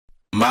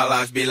My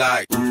life be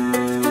like, ooh,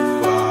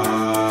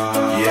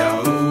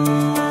 yeah,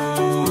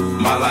 ooh.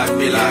 My life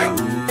be like,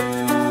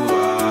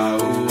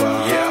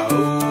 yeah,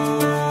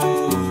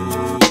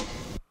 ooh.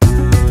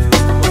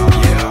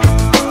 Yeah,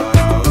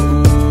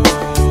 ooh.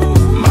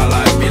 My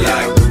life be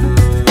like,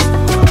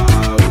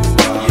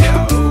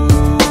 yeah, ooh.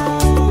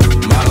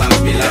 My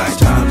life be like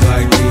times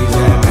like these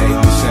that make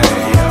me say,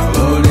 yeah,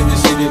 Lord, if you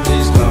see me,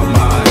 please come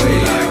my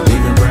way. Like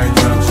leaving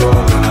breadcrumbs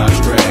rolling on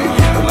stray.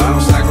 Yeah, I'm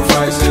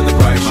sacrificing the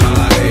price you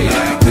pay.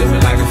 Like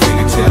living like a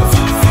fingertip.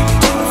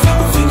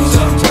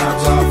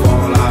 Sometimes I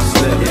fall, I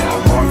slip. Yeah,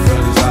 I'm more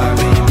feelings I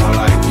mean, more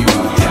like you.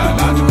 Yeah,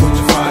 not to put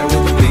your fire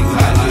with the things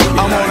I do.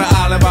 I'm on an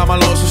island by my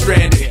lonesome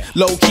stranded.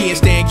 Low key and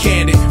staying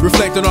candid.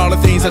 Reflect on all the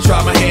things I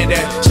try my hand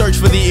at. Search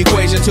for the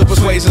equation to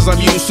persuasions I'm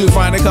used to.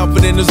 Finding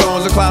comfort in the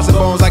zones of closet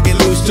bones I get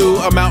loose to.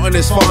 A mountain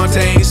is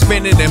Fontaine.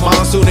 Spinning in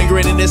monsoon and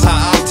grinning this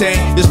high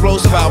octane.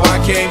 Explosive how I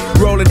came.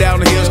 Rolling down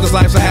the hills cause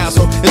life's a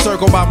hassle.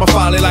 Encircled by my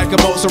folly like a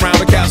moat around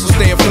the castle.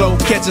 Stay afloat.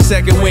 Catch a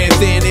second wind.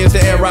 Thin is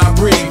the air I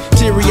breathe.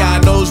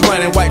 Teary-eyed nose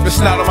running. Wipe the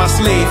snout on my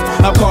sleeve.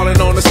 I'm calling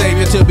on the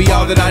Savior to be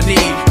all that I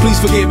need. Please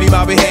forgive me,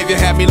 my behavior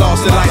had me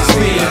lost in light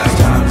speed.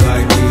 Times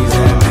like these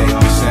that make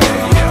me say,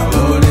 yeah,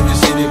 Lord, if you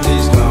see me,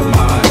 please come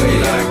my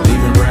way. Like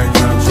leaving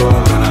breadcrumbs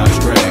rolling on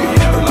stray.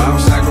 Yeah, well, I'm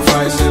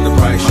sacrificing the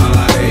price you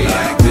pay.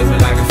 Like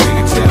living like a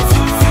fingertip.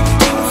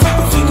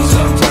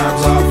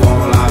 Sometimes I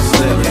fall, I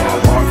slip. Yeah,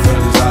 walk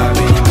feelings I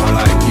mean, more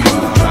like you.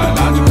 Try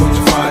not to put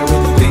your fire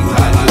with the things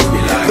I do.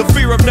 Like the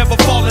fear of never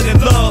falling in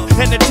love,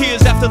 and the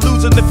tears after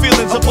losing the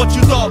feelings of what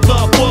you thought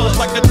love was.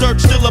 Like the dirt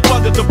still up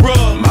under the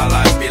rug. my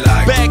life be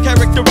like Bad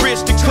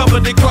characteristics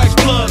covered in Christ's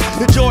blood.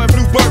 The joy of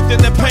new birth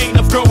and the pain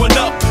of growing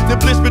up. The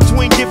bliss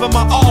between giving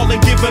my all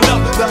and giving up.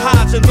 The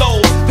highs and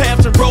lows,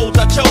 paths and roads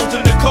I chose.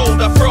 In the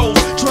cold I froze,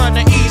 trying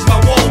to ease my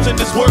woes in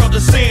this world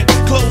of sin.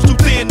 Clothes too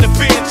thin to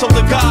fit, so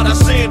the God I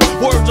send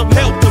words of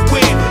help to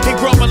win. And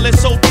grumbling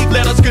so deep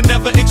letters can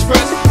never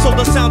express. So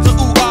the sounds of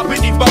ooh ah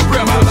beneath my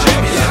breath my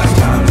life be like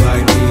times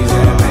like these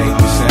that make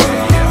me say,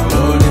 yeah,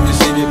 Lord, if you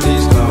see me,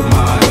 please come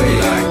my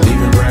way. Like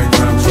leaving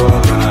breadcrumbs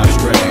rolling on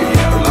stray.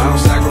 Yeah, well, I'm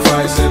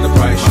sacrificing the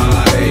price you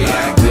pay.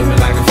 Like living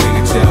like a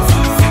fingertip.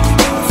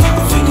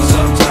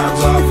 Sometimes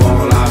I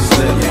fall, I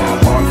slip. Yeah,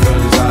 more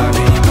feelings I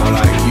mean, more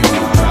like you.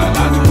 Try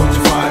not to put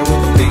your fire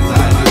with the things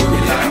I do.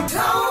 Like,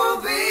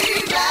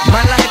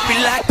 my life be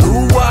like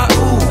ooh ah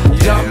ooh,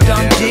 dum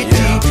dum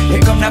ditty.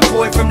 Here come that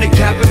boy from the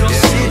capital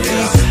city.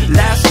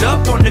 Last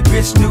up on the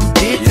grits, new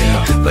ditty.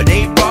 But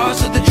 8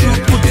 bars of the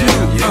truth will do.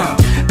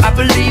 I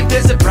believe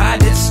there's a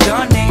bride that's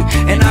stunning,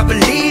 and I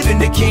believe in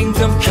the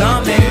kingdom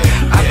coming.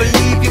 I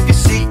believe if you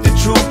seek the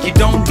truth, you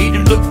don't need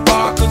to look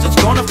far, cause it's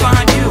gonna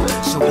find you.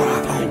 So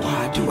why, oh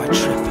why do I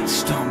trip and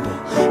stumble,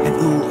 and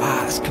ooh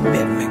ah's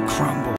commitment crumble?